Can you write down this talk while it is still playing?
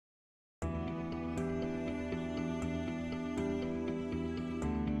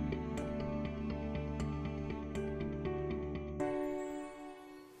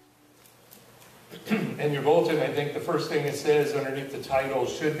In your bulletin, I think the first thing it says underneath the title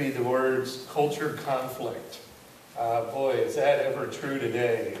should be the words culture conflict. Boy, is that ever true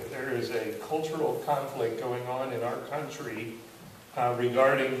today. There is a cultural conflict going on in our country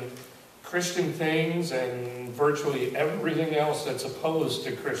regarding Christian things and virtually everything else that's opposed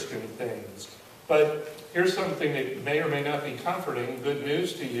to Christian things. But here's something that may or may not be comforting, good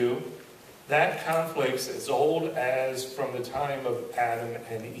news to you. That conflict's as old as from the time of Adam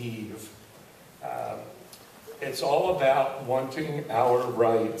and Eve. It's all about wanting our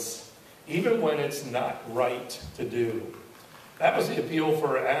rights, even when it's not right to do. That was the appeal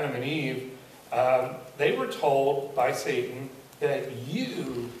for Adam and Eve. They were told by Satan that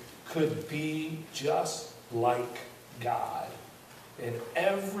you could be just like God. In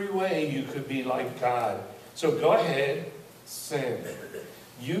every way you could be like God. So go ahead, sin.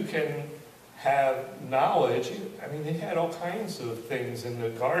 You can have knowledge. I mean, they had all kinds of things in the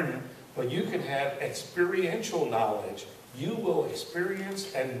garden, but you can have experiential knowledge. You will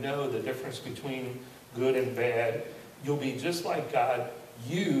experience and know the difference between good and bad. You'll be just like God.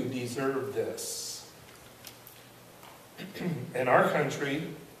 You deserve this. In our country,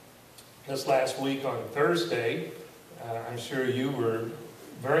 this last week on Thursday, I'm sure you were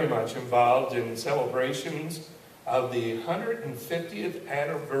very much involved in celebrations of the 150th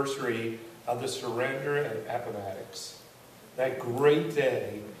anniversary of the surrender at Appomattox. That great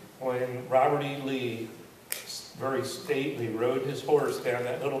day when Robert E. Lee, very stately, rode his horse down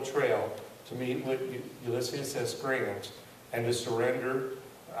that little trail to meet with Ulysses S. Grant and to surrender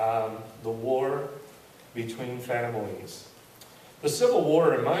the war between families. The Civil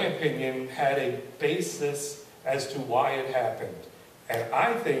War, in my opinion, had a basis as to why it happened. And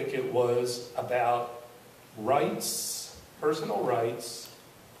I think it was about rights, personal rights,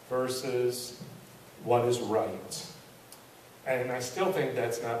 versus what is right. And I still think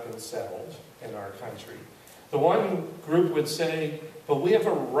that's not been settled in our country. The one group would say, but we have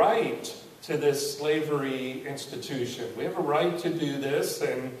a right to this slavery institution. We have a right to do this,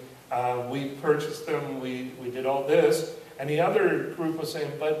 and we purchased them, we did all this. And the other group was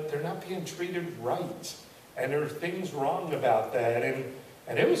saying, but they're not being treated right. And there are things wrong about that.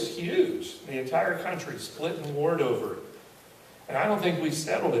 And it was huge. The entire country split and warred over it. And I don't think we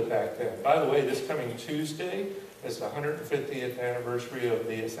settled it back then. By the way, this coming Tuesday is the 150th anniversary of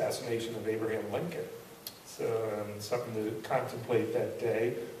the assassination of Abraham Lincoln. So something to contemplate that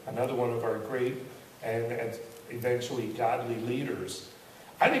day. Another one of our great and eventually godly leaders.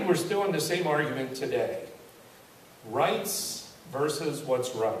 I think we're still in the same argument today. Rights versus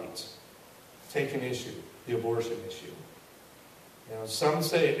what's right. Take an issue, the abortion issue. You know, some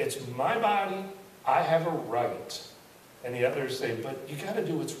say, it's my body, I have a right. And the others say, but you got to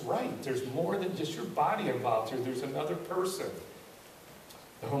do what's right. There's more than just your body involved here. There's another person.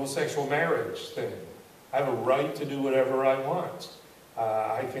 The homosexual marriage thing. I have a right to do whatever I want.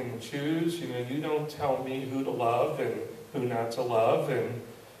 I can choose. You know, you don't tell me who to love and who not to love.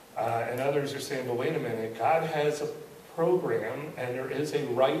 And others are saying, well, wait a minute. God has a program, and there is a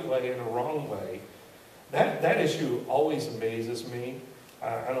right way and a wrong way. That issue always amazes me.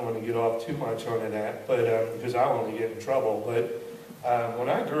 I don't want to get off too much on that, but because I'll only get in trouble. But when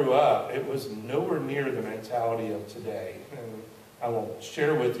I grew up, it was nowhere near the mentality of today. And I won't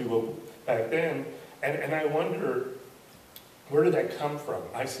share with you what back then. And I wonder, where did that come from?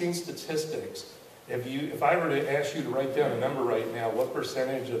 I've seen statistics. If I were to ask you to write down a number right now, what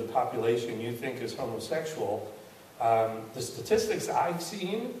percentage of the population you think is homosexual, the statistics I've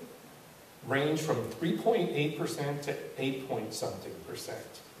seen range from 3.8% to 8-point-something%.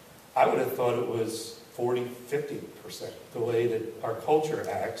 I would have thought it was 40-50%, the way that our culture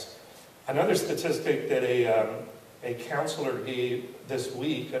acts. Another statistic that a counselor gave this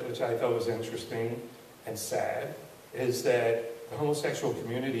week, which I thought was interesting and sad, is that the homosexual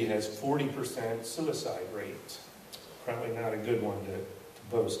community has 40% suicide rate. Probably not a good one to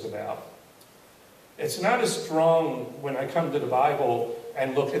boast about. It's not as strong when I come to the Bible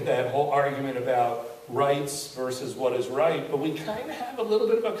and look at that whole argument about rights versus what is right, but we kind of have a little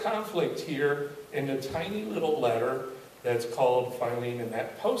bit of a conflict here in the tiny little letter that's called Philemon,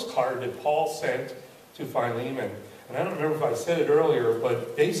 that postcard that Paul sent to Philemon. And I don't remember if I said it earlier,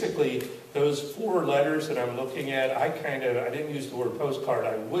 but basically those 4 letters that I'm looking at, I didn't use the word postcard.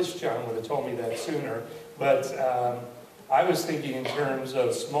 I wish John would have told me that sooner, but I was thinking in terms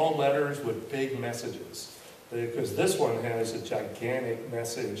of small letters with big messages, because this one has a gigantic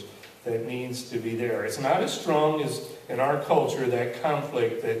message that needs to be there. It's not as strong as in our culture, that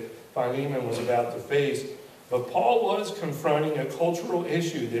conflict that Philemon was about to face, but Paul was confronting a cultural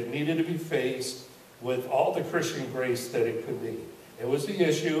issue that needed to be faced with all the Christian grace that it could be. It was the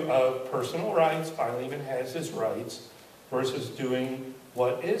issue of personal rights, Philemon has his rights, versus doing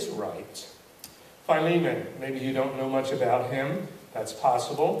what is right. Philemon, maybe you don't know much about him, that's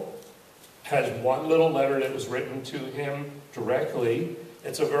possible, has one little letter that was written to him directly.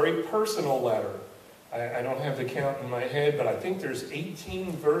 It's a very personal letter. I don't have the count in my head, but I think there's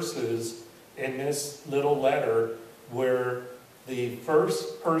 18 verses in this little letter where the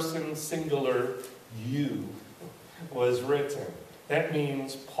first person singular you was written. That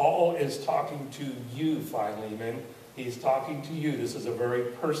means Paul is talking to you, Philemon. He's talking to you. This is a very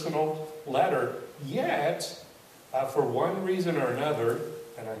personal letter. Yet, for one reason or another,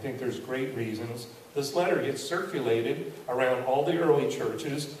 and I think there's great reasons, this letter gets circulated around all the early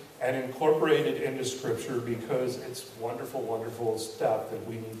churches and incorporated into Scripture because it's wonderful, wonderful stuff that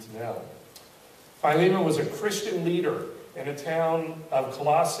we need to know. Philemon was a Christian leader in a town of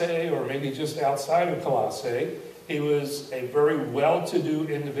Colossae, or maybe just outside of Colossae. He was a very well-to-do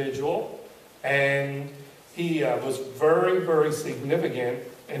individual, and he was very, very significant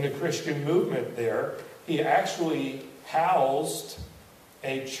in the Christian movement there. He actually housed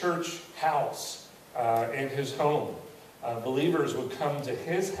a church house in his home. Believers would come to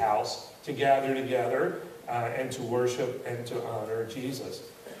his house to gather together and to worship and to honor Jesus.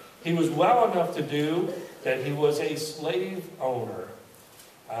 He was well enough to do that he was a slave owner.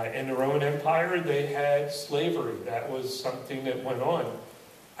 In the Roman Empire, they had slavery. That was something that went on.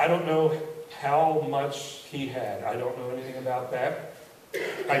 I don't know how much he had. I don't know anything about that.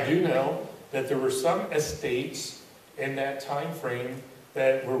 I do know that there were some estates in that time frame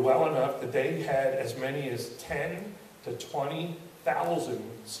that were well enough that they had as many as 10 to 20,000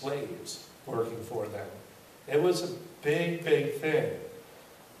 slaves working for them. It was a big, big thing.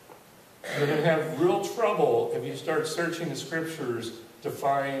 You're going to have real trouble if you start searching the Scriptures to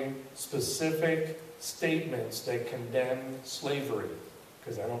find specific statements that condemn slavery,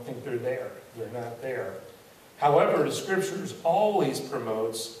 because I don't think they're there. They're not there. However, the Scriptures always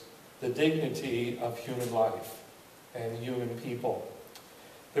promotes the dignity of human life and human people.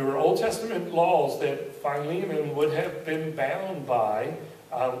 There were Old Testament laws that Philemon would have been bound by,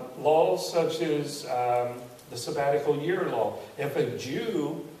 laws such as the sabbatical year law. If a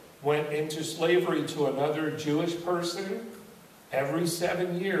Jew went into slavery to another Jewish person, every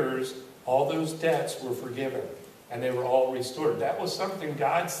 7 years, all those debts were forgiven, and they were all restored. That was something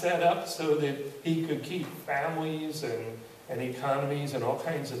God set up so that he could keep families and economies and all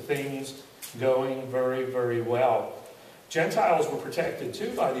kinds of things going very, very well. Gentiles were protected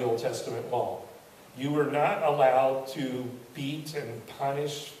too by the Old Testament law. You were not allowed to beat and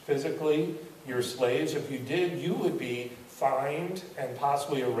punish physically your slaves. If you did, you would be fined and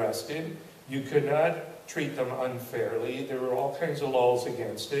possibly arrested. You could not treat them unfairly. There were all kinds of laws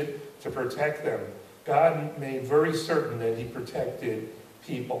against it to protect them. God made very certain that he protected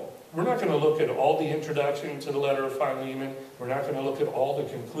people. We're not going to look at all the introduction to the letter of Philemon. We're not going to look at all the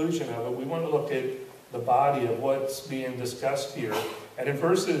conclusion of it. We want to look at the body of what's being discussed here. And in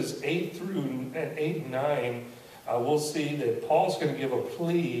verses 8 and 9, we'll see that Paul's going to give a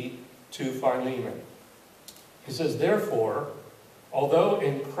plea to Philemon. He says, therefore, although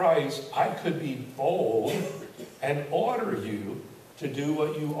in Christ I could be bold and order you to do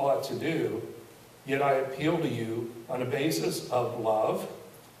what you ought to do, yet I appeal to you on a basis of love.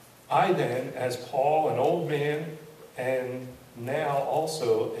 I then, as Paul, an old man, and now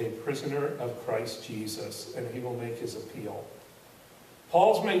also a prisoner of Christ Jesus, and he will make his appeal.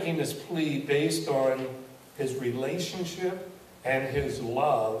 Paul's making this plea based on his relationship and his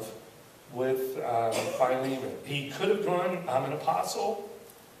love with Philemon. He could have gone, I'm an apostle,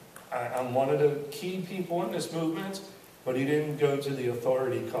 I'm one of the key people in this movement, but he didn't go to the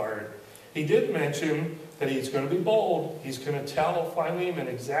authority card. He did mention that he's going to be bold. He's going to tell Philemon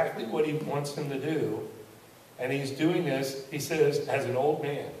exactly what he wants him to do. And he's doing this, he says, as an old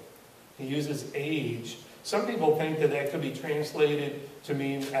man. He uses age. Some people think that that could be translated to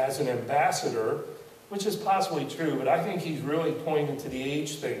mean as an ambassador, which is possibly true, but I think he's really pointing to the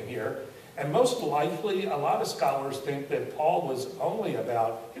age thing here. And most likely, a lot of scholars think that Paul was only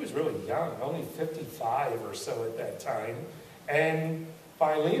he was really young, only 55 or so at that time. And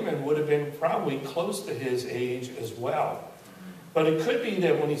Philemon would have been probably close to his age as well. But it could be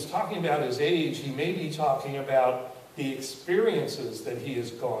that when he's talking about his age, he may be talking about the experiences that he has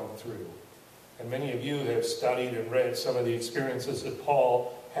gone through. And many of you have studied and read some of the experiences that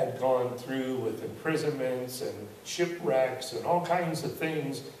Paul had gone through with imprisonments and shipwrecks and all kinds of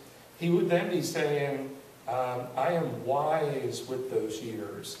things. He would then be saying, I am wise with those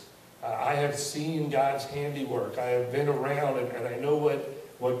years. I have seen God's handiwork. I have been around and I know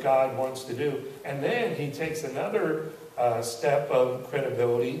what God wants to do. And then he takes another step of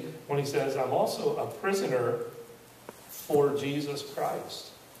credibility when he says, I'm also a prisoner for Jesus Christ.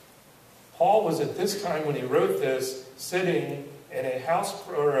 Paul was at this time when he wrote this sitting in a house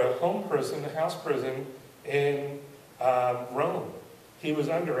or a home prison, a house prison in Rome. He was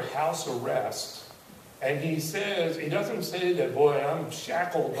under house arrest. And he says, he doesn't say that, boy, I'm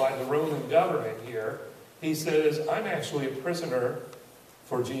shackled by the Roman government here. He says, I'm actually a prisoner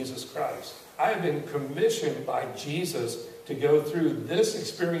for Jesus Christ. I have been commissioned by Jesus to go through this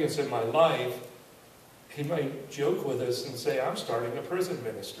experience in my life. He might joke with us and say, I'm starting a prison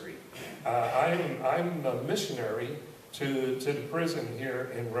ministry. I'm a missionary to the prison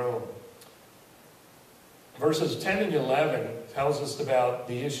here in Rome. Verses 10 and 11 tells us about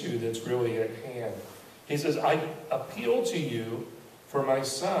the issue that's really at hand. He says, I appeal to you for my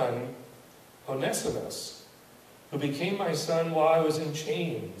son, Onesimus, who became my son while I was in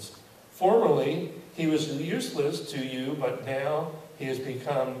chains. Formerly, he was useless to you, but now he has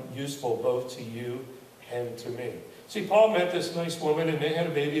become useful both to you and to me. See, Paul met this nice woman and they had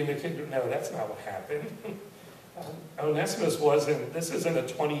a baby and the kid. No, that's not what happened. Onesimus wasn't, this isn't a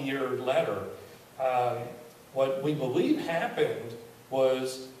 20-year letter. What we believe happened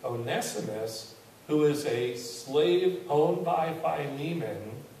was Onesimus, who is a slave owned by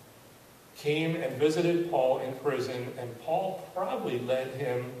Philemon, came and visited Paul in prison, and Paul probably led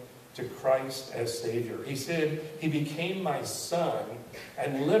him to Christ as Savior. He said, he became my son,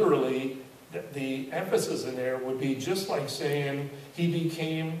 and literally the emphasis in there would be just like saying, he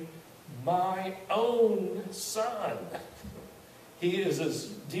became my own son. He is as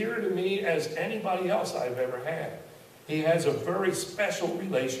dear to me as anybody else I've ever had. He has a very special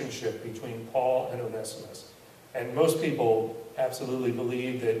relationship between Paul and Onesimus. And most people absolutely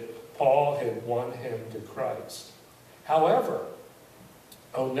believe that Paul had won him to Christ. However,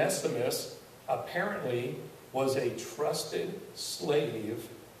 Onesimus apparently was a trusted slave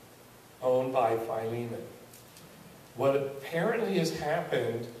owned by Philemon. What apparently has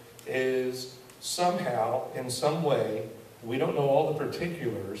happened is somehow, in some way, we don't know all the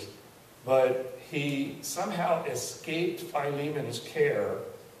particulars, but he somehow escaped Philemon's care,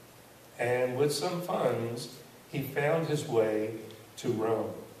 and with some funds, he found his way to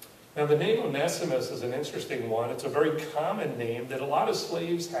Rome. Now, the name Onesimus is an interesting one. It's a very common name that a lot of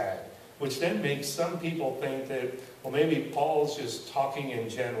slaves had, which then makes some people think that, well, maybe Paul's just talking in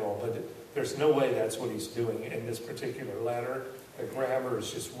general, but there's no way that's what he's doing in this particular letter. The grammar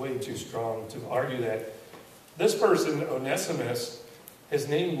is just way too strong to argue that. This person, Onesimus, his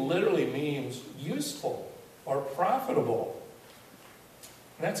name literally means useful or profitable.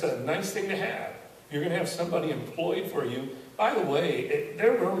 And that's a nice thing to have. You're going to have somebody employed for you. By the way,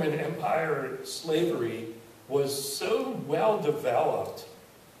 their Roman Empire slavery was so well developed,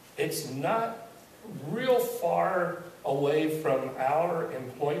 it's not real far away from our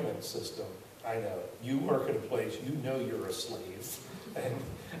employment system. I know. You work at a place, you know you're a slave.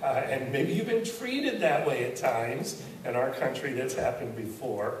 And maybe you've been treated that way at times. In our country, that's happened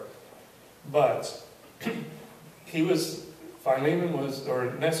before. But Onesimus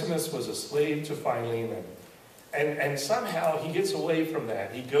was a slave to Philemon. And somehow he gets away from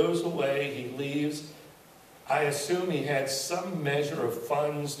that. He goes away, he leaves. I assume he had some measure of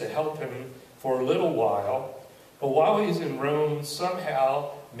funds to help him for a little while. But while he's in Rome,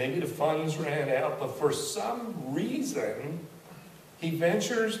 somehow, maybe the funds ran out, but for some reason, he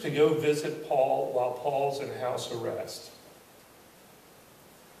ventures to go visit Paul while Paul's in house arrest.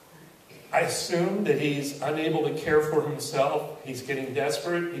 I assume that he's unable to care for himself. He's getting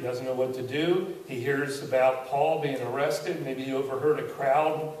desperate. He doesn't know what to do. He hears about Paul being arrested. Maybe he overheard a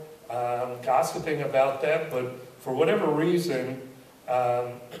crowd gossiping about that. But for whatever reason,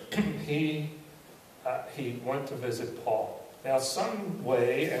 he went to visit Paul. Now, some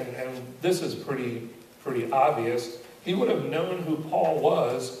way, and this is pretty obvious, he would have known who Paul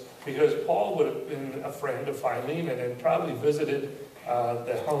was because Paul would have been a friend of Philemon and probably visited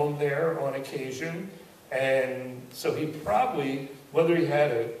the home there on occasion. And so he probably, whether he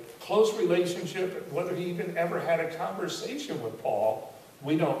had a close relationship, whether he even ever had a conversation with Paul,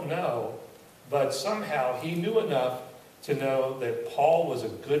 we don't know. But somehow he knew enough to know that Paul was a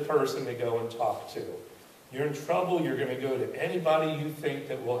good person to go and talk to. You're in trouble, you're going to go to anybody you think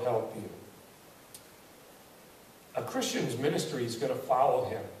that will help you. A Christian's ministry is going to follow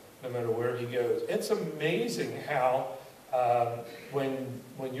him no matter where he goes. It's amazing how when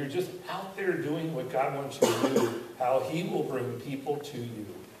you're just out there doing what God wants you to do, how he will bring people to you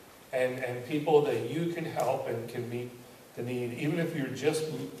and people that you can help and can meet the need, even if you're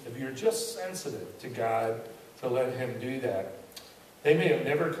just sensitive to God to let him do that. They may have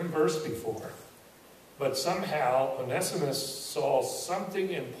never conversed before, But somehow Onesimus saw something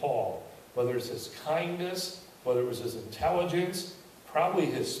in Paul, whether it's his kindness, whether it was his intelligence, probably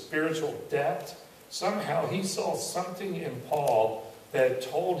his spiritual depth. Somehow he saw something in Paul that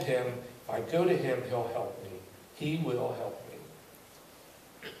told him, if I go to him, he'll help me. He will help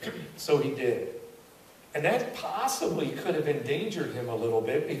me. So he did. And that possibly could have endangered him a little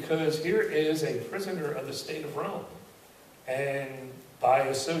bit, because here is a prisoner of the state of Rome. And by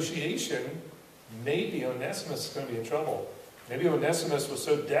association, maybe Onesimus is going to be in trouble. Maybe Onesimus was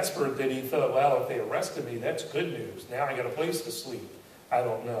so desperate that he thought, well, if they arrested me, that's good news. Now I got a place to sleep. I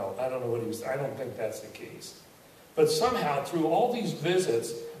don't know. I don't know what he was. I don't think that's the case. But somehow, through all these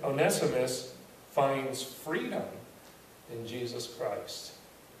visits, Onesimus finds freedom in Jesus Christ.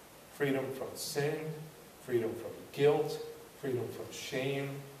 Freedom from sin, freedom from guilt, freedom from shame,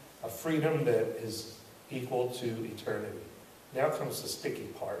 a freedom that is equal to eternity. Now comes the sticky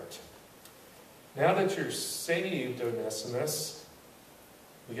part. Now that you're saved, Onesimus,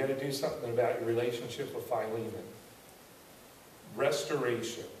 we got to do something about your relationship with Philemon.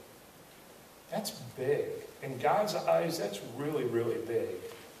 Restoration. That's big. In God's eyes, that's really, really big.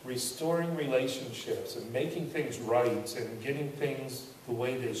 Restoring relationships and making things right and getting things the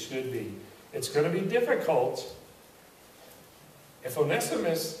way they should be. It's going to be difficult. If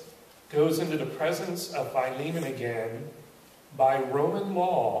Onesimus goes into the presence of Philemon again, by Roman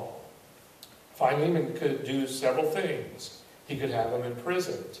law, Philemon could do several things. He could have him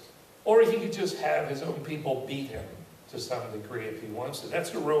imprisoned, or he could just have his own people beat him to some degree if he wants to. That's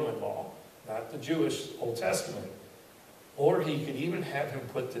the Roman law, not the Jewish Old Testament. Or he could even have him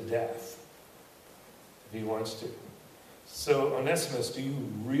put to death if he wants to. So, Onesimus, do you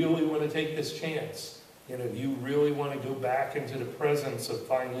really want to take this chance? You know, do you really want to go back into the presence of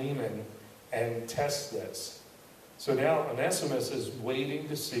Philemon and test this? So now Onesimus is waiting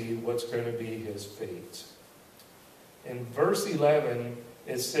to see what's going to be his fate. In verse 11,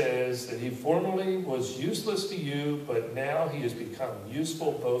 it says that he formerly was useless to you, but now he has become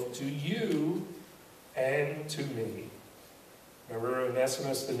useful both to you and to me. Remember,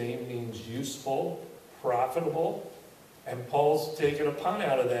 Onesimus, the name means useful, profitable. And Paul's taken a pun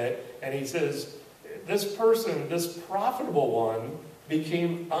out of that, and he says, this person, this profitable one,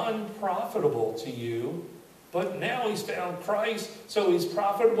 became unprofitable to you, but now he's found Christ, so he's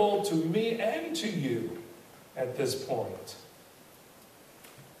profitable to me and to you at this point.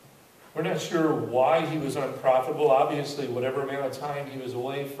 We're not sure why he was unprofitable. Obviously, whatever amount of time he was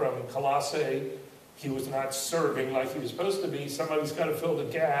away from Colossae, he was not serving like he was supposed to be. Somebody's got to fill the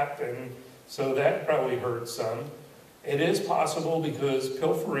gap, and so that probably hurt some. It is possible, because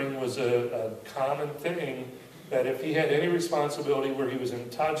pilfering was a common thing, that if he had any responsibility where he was in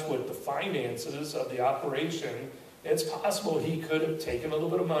touch with the finances of the operation, it's possible he could have taken a little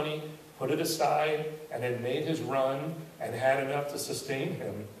bit of money, put it aside, and then made his run and had enough to sustain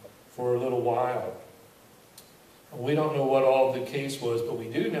him for a little while. We don't know what all the case was, but we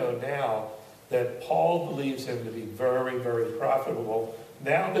do know now that Paul believes him to be very, very profitable.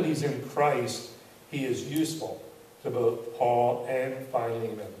 Now that he's in Christ, he is useful to both Paul and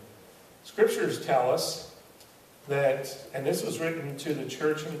Philemon. Scriptures tell us that, and this was written to the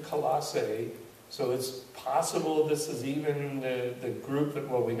church in Colossae, so it's possible this is even the group that,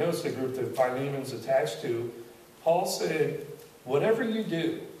 well, we know it's the group that Philemon's attached to. Paul said, whatever you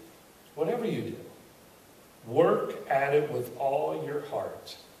do, work at it with all your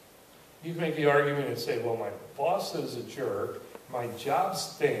heart. You can make the argument and say, well, my boss is a jerk, my job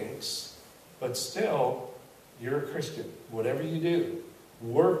stinks, but still, you're a Christian. Whatever you do,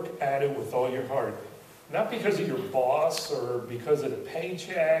 work at it with all your heart. Not because of your boss or because of the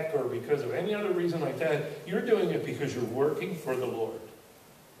paycheck or because of any other reason like that. You're doing it because you're working for the Lord,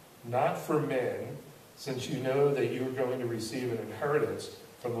 not for men, since you know that you're going to receive an inheritance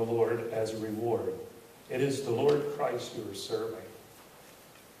from the Lord as a reward. It is the Lord Christ you are serving.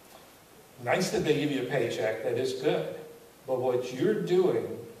 Nice that they give you a paycheck, that is good. But what you're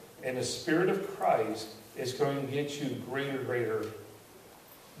doing in the Spirit of Christ is going to get you greater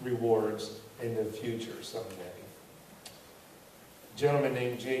rewards in the future someday. A gentleman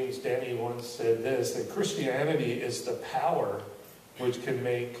named James Denny once said this, that Christianity is the power which can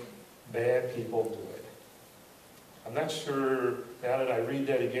make bad people good. I'm not sure, now that I read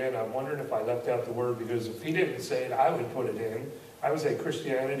that again, I'm wondering if I left out the word, because if he didn't say it, I would put it in. I would say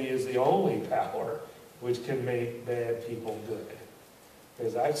Christianity is the only power which can make bad people good.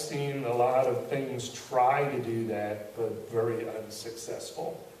 Because I've seen a lot of things try to do that, but very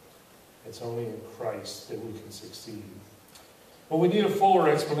unsuccessful. It's only in Christ that we can succeed. Well, we need a fuller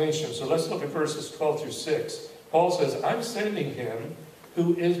explanation, so let's look at verses 12 through 6. Paul says, I'm sending him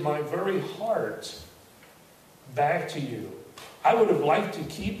who is my very heart back to you. I would have liked to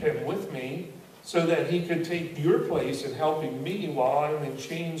keep him with me so that he could take your place in helping me while I'm in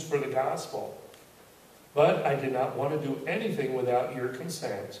chains for the gospel. But I did not want to do anything without your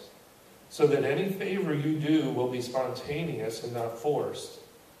consent, so that any favor you do will be spontaneous and not forced.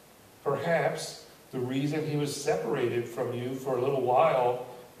 Perhaps the reason he was separated from you for a little while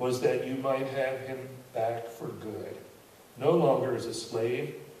was that you might have him back for good, no longer as a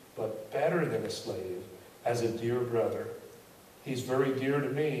slave, but better than a slave, as a dear brother. He's very dear to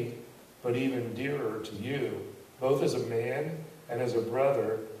me, but even dearer to you, both as a man and as a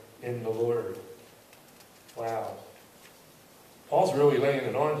brother in the Lord. Wow. Paul's really laying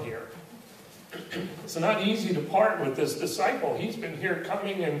it on here. It's not easy to part with this disciple. He's been here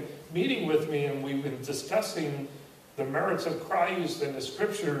coming and meeting with me, and we've been discussing the merits of Christ and the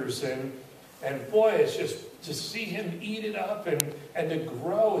scriptures, and boy, it's just to see him eat it up and to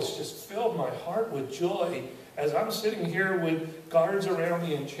grow, it's just filled my heart with joy as I'm sitting here with guards around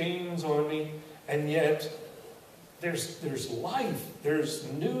me and chains on me, and yet there's life, there's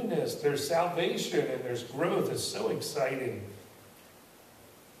newness, there's salvation, and there's growth. It's so exciting.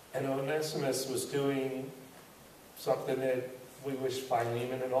 And Onesimus was doing something that we wish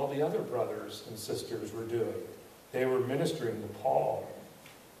Philemon and all the other brothers and sisters were doing. They were ministering to Paul.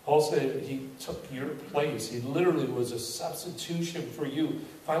 Paul said he took your place. He literally was a substitution for you.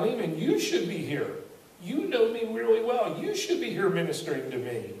 Philemon, you should be here. You know me really well. You should be here ministering to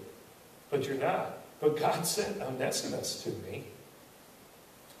me. But you're not. But God sent Onesimus to me.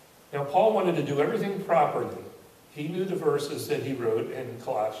 Now, Paul wanted to do everything properly. He knew the verses that he wrote in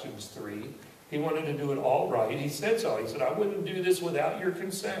Colossians 3. He wanted to do it all right. He said so. He said, I wouldn't do this without your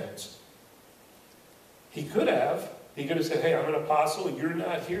consent. He could have. He could have said, hey, I'm an apostle. You're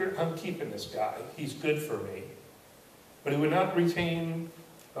not here. I'm keeping this guy. He's good for me. But he would not retain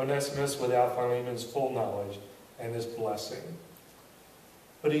Onesimus without Philemon's full knowledge and his blessing.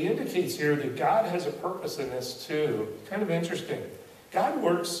 But he indicates here that God has a purpose in this too. Kind of interesting. God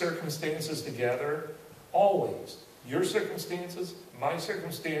works circumstances together always. Your circumstances, my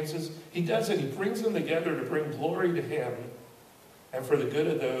circumstances. He does it. He brings them together to bring glory to him and for the good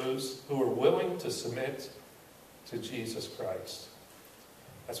of those who are willing to submit to Jesus Christ.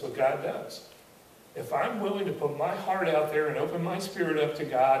 That's what God does. If I'm willing to put my heart out there and open my spirit up to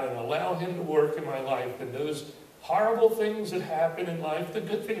God and allow him to work in my life, then those horrible things that happen in life, the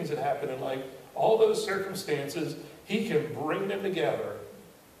good things that happen in life, all those circumstances, he can bring them together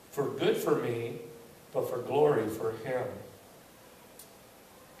for good for me, but for glory for him.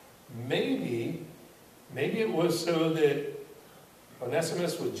 Maybe it was so that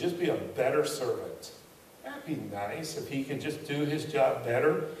Onesimus would just be a better servant. That'd be nice if he could just do his job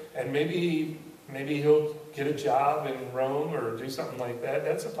better, and maybe he'll get a job in Rome or do something like that.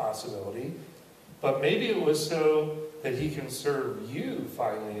 That's a possibility. But maybe it was so that he can serve you,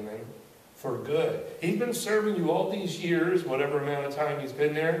 Philemon, for good. He's been serving you all these years, whatever amount of time he's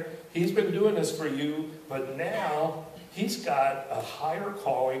been there. He's been doing this for you, but now he's got a higher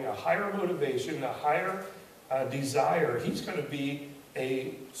calling, a higher motivation, a higher desire. He's going to be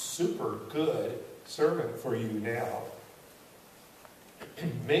a super good servant for you now.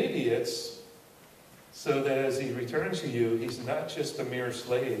 Maybe it's so that as he returns to you, he's not just a mere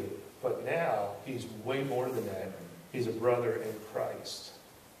slave, but now he's way more than that. He's a brother in Christ.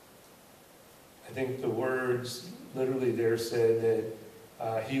 I think the words literally there said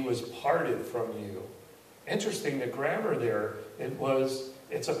that he was parted from you. Interesting, the grammar there,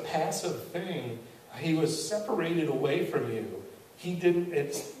 it's a passive thing. He was separated away from you.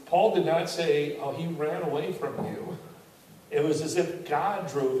 Paul did not say, oh, he ran away from you. It was as if God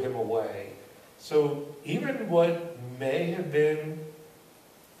drove him away. So even what may have been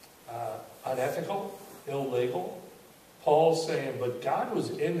unethical, illegal, Paul's saying, but God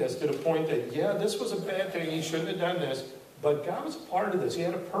was in this to the point that, yeah, this was a bad thing. He shouldn't have done this. But God was a part of this. He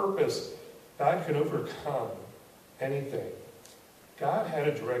had a purpose. God could overcome anything. God had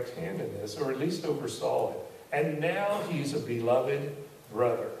a direct hand in this, or at least oversaw it. And now he's a beloved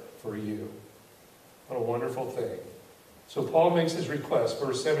brother for you. What a wonderful thing. So Paul makes his request,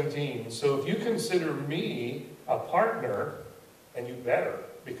 verse 17. So if you consider me a partner, and you better,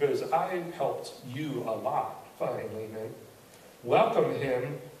 because I helped you a lot, Philemon, welcome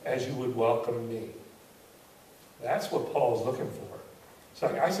him as you would welcome me. That's what Paul's looking for.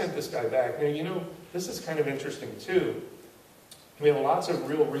 So I sent this guy back. Now, this is kind of interesting too. We have lots of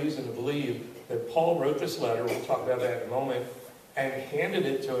real reason to believe that Paul wrote this letter, we'll talk about that in a moment, and handed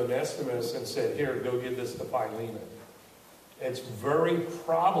it to Onesimus and said, here, go give this to Philemon. It's very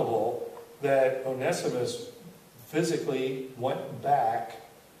probable that Onesimus physically went back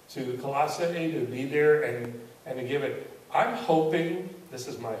to Colossae to be there and and to give it. I'm hoping, this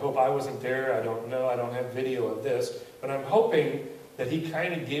is my hope, I wasn't there, I don't know, I don't have video of this, but I'm hoping that he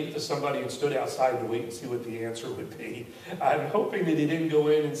kind of gave it to somebody and stood outside to wait and see what the answer would be. I'm hoping that he didn't go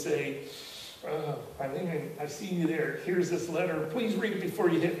in and say, oh, I see you there, here's this letter, please read it before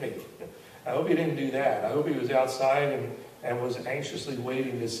you hit me. I hope he didn't do that. I hope he was outside and was anxiously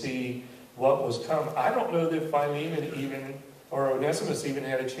waiting to see what was come. I don't know that Philemon even, or Onesimus even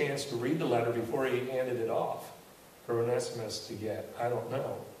had a chance to read the letter before he handed it off for Onesimus to get. I don't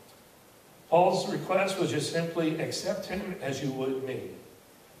know. Paul's request was just simply, accept him as you would me.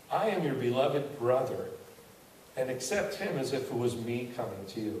 I am your beloved brother, and accept him as if it was me coming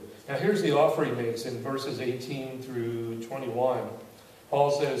to you. Now here's the offer he makes in verses 18 through 21.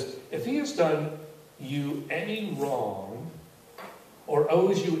 Paul says, if he has done you any wrong, or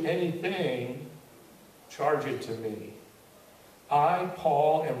owes you anything, charge it to me. I,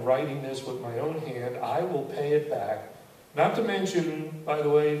 Paul, am writing this with my own hand. I will pay it back. Not to mention, by the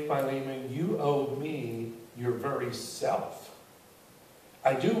way, Philemon, you owe me your very self.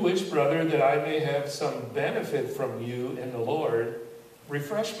 I do wish, brother, that I may have some benefit from you in the Lord.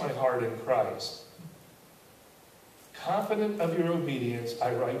 Refresh my heart in Christ. Confident of your obedience,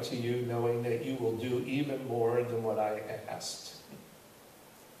 I write to you, knowing that you will do even more than what I asked.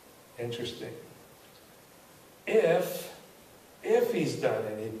 Interesting. If he's done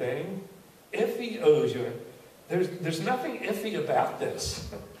anything, if he owes you, there's nothing iffy about this.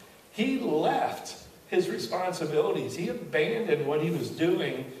 He left his responsibilities. He abandoned what he was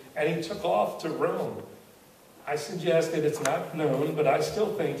doing, and he took off to Rome. I suggest that it's not known, but I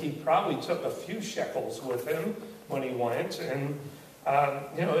still think he probably took a few shekels with him when he went, and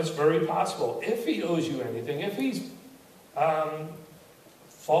it's very possible. If he owes you anything, if he's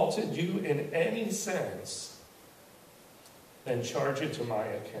faulted you in any sense, then charge it to my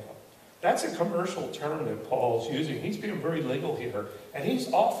account. That's a commercial term that Paul's using. He's being very legal here. And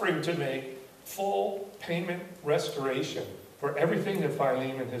he's offering to make full payment restoration for everything that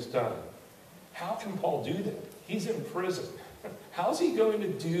Philemon has done. How can Paul do that? He's in prison. How's he going to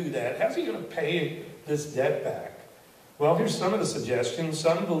do that? How's he going to pay this debt back? Well, here's some of the suggestions.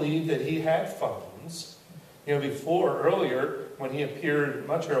 Some believe that he had funds. Earlier, when he appeared,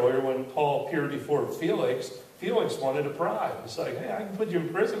 much earlier, when Paul appeared before Felix wanted a bribe. It's like, hey, I can put you in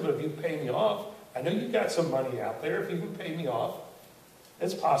prison, but if you pay me off, I know you've got some money out there. If you can pay me off.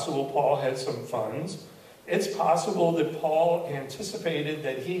 It's possible Paul had some funds. It's possible that Paul anticipated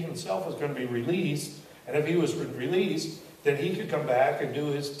that he himself was going to be released, and if he was released, then he could come back and do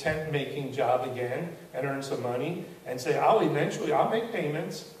his tent-making job again and earn some money and say, I'll make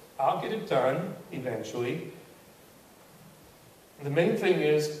payments. I'll get it done eventually. The main thing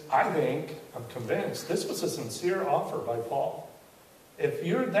is, I'm convinced, this was a sincere offer by Paul. If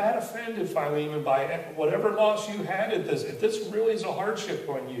you're that offended, Philemon, by whatever loss you had at this, if this really is a hardship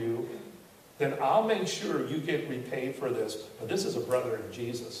on you, then I'll make sure you get repaid for this. But this is a brother in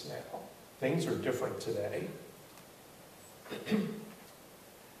Jesus now. Things are different today.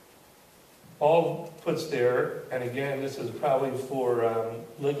 Paul puts there, and again, this is probably for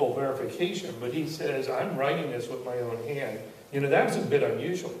legal verification, but he says, I'm writing this with my own hand. That was a bit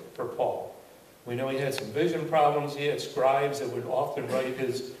unusual for Paul. We know he had some vision problems. He had scribes that would often write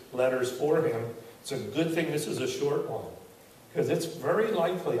his letters for him. It's a good thing this is a short one, because it's very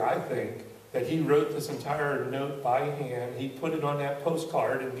likely, I think, that he wrote this entire note by hand. He put it on that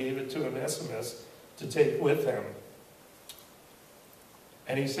postcard and gave it to Onesimus to take with him.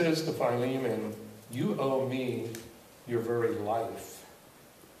 And he says to Philemon, you owe me your very life.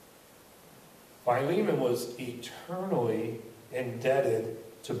 Philemon was eternally indebted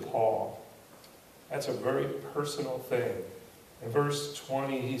to Paul. That's a very personal thing. In verse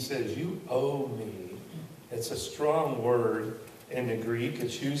 20, he says, you owe me. It's a strong word in the Greek.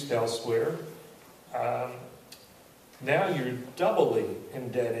 It's used elsewhere. Now you're doubly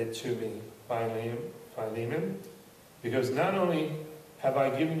indebted to me, Philemon, because not only have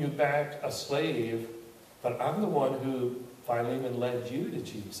I given you back a slave, but I'm the one who, Philemon, led you to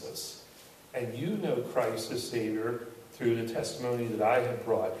Jesus. And you know Christ as Savior through the testimony that I have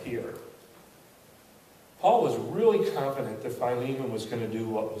brought here. Paul was really confident that Philemon was going to do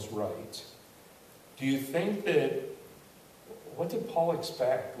what was right. Do you think that, what did Paul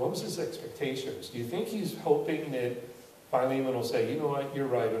expect? What was his expectations? Do you think he's hoping that Philemon will say, you know what, you're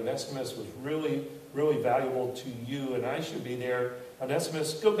right, Onesimus was really, really valuable to you, and I should be there.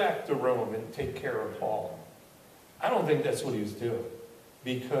 Onesimus, go back to Rome and take care of Paul. I don't think that's what he was doing,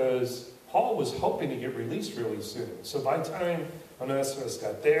 because Paul was hoping to get released really soon. So by the time Onesimus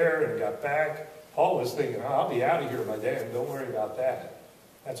got there and got back, Paul was thinking, I'll be out of here by then. Don't worry about that.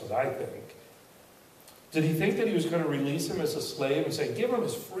 That's what I think. Did he think that he was going to release him as a slave and say, give him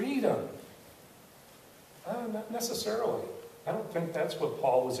his freedom? Not necessarily. I don't think that's what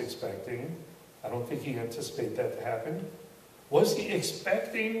Paul was expecting. I don't think he anticipated that to happen. Was he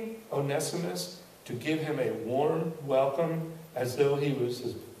expecting Onesimus to give him a warm welcome as though he was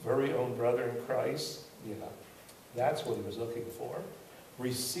his very own brother in Christ? Yeah, that's what he was looking for.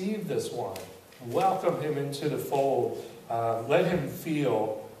 Receive this one. Welcome him into the fold. Let him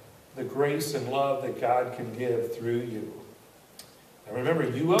feel the grace and love that God can give through you. And remember,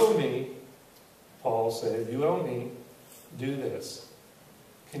 you owe me, Paul said, you owe me, do this.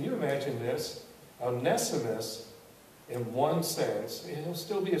 Can you imagine this? Onesimus, in one sense, he'll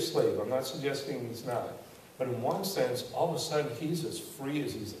still be a slave. I'm not suggesting he's not. But in one sense, all of a sudden, he's as free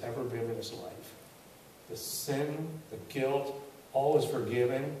as he's ever been in his life. The sin, the guilt, all is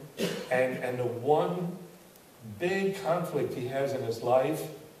forgiven. And the one big conflict he has in his life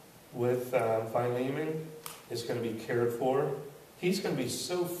with Philemon is going to be cared for. He's going to be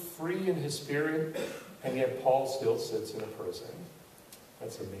so free in his spirit, and yet Paul still sits in a prison.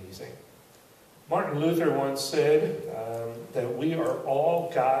 That's amazing. Martin Luther once said that we are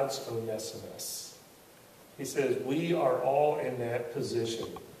all God's Onesimus. He says we are all in that position.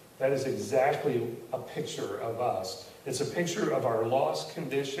 That is exactly a picture of us. It's a picture of our lost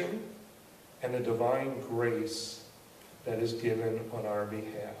condition and the divine grace that is given on our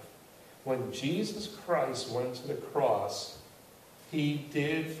behalf. When Jesus Christ went to the cross, he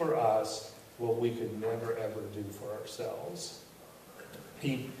did for us what we could never ever do for ourselves.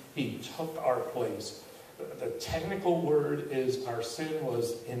 He took our place. The technical word is our sin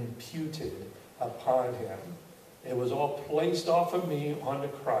was imputed upon him. It was all placed off of me onto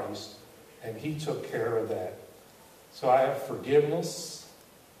Christ, and he took care of that. So I have forgiveness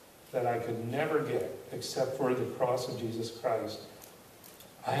that I could never get except for the cross of Jesus Christ.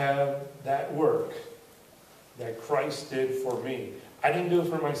 I have that work that Christ did for me. I didn't do it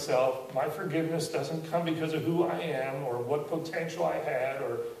for myself. My forgiveness doesn't come because of who I am or what potential I had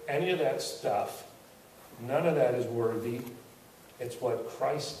or any of that stuff. None of that is worthy. It's what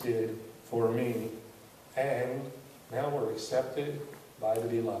Christ did for me. And now we're accepted by the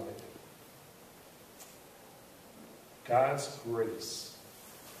beloved. God's grace.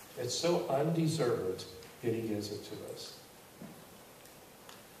 It's so undeserved, yet he gives it to us.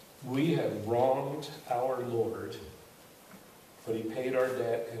 We have wronged our Lord, but he paid our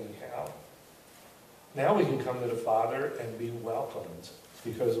debt anyhow. Now we can come to the Father and be welcomed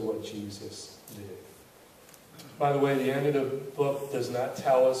because of what Jesus did. By the way, the end of the book does not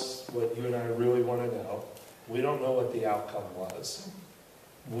tell us what you and I really want to know. We don't know what the outcome was.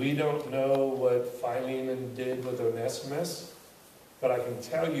 We don't know what Philemon did with Onesimus, but I can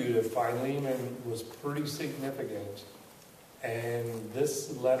tell you that Philemon was pretty significant, and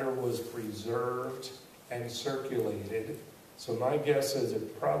this letter was preserved and circulated. So my guess is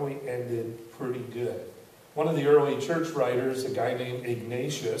it probably ended pretty good. One of the early church writers, a guy named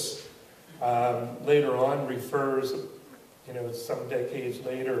Ignatius, later on refers, some decades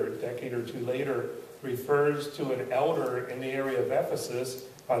later, a decade or two later, refers to an elder in the area of Ephesus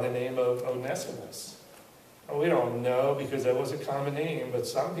by the name of Onesimus. Well, we don't know because that was a common name, but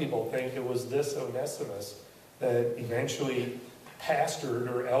some people think it was this Onesimus that eventually pastored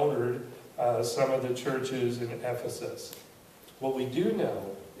or eldered some of the churches in Ephesus. What we do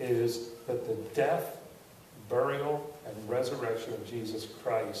know is that the death, burial, and resurrection of Jesus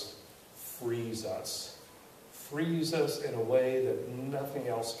Christ frees us in a way that nothing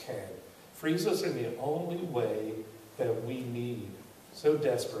else can. Frees us in the only way that we need so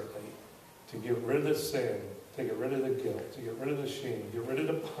desperately to get rid of the sin, to get rid of the guilt, to get rid of the shame, get rid of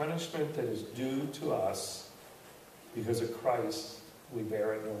the punishment that is due to us. Because of Christ, we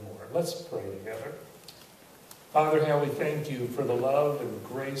bear it no more. Let's pray together. Father, how we thank you for the love and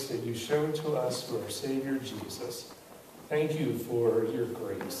grace that you've shown to us through our Savior Jesus. Thank you for your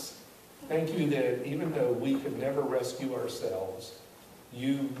grace. Thank you that even though we could never rescue ourselves,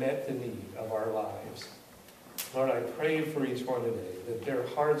 you met the need of our lives. Lord, I pray for each one today that their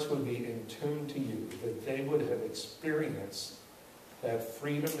hearts would be in tune to you, that they would have experienced that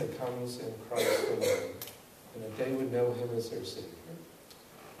freedom that comes in Christ alone, and that they would know him as their Savior.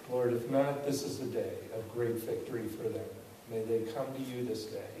 Lord, if not, this is the day of great victory for them. May they come to you this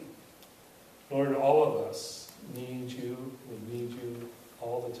day. Lord, all of us need you. We need you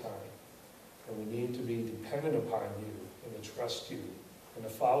all the time. And we need to be dependent upon you and to trust you and to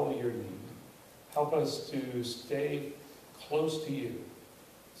follow your lead. Help us to stay close to you,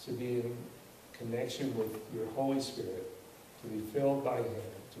 to be in connection with your Holy Spirit, to be filled by him,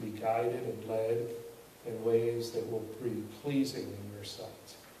 to be guided and led in ways that will be pleasing in your sight.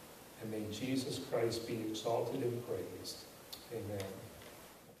 and may Jesus Christ be exalted and praised. Amen.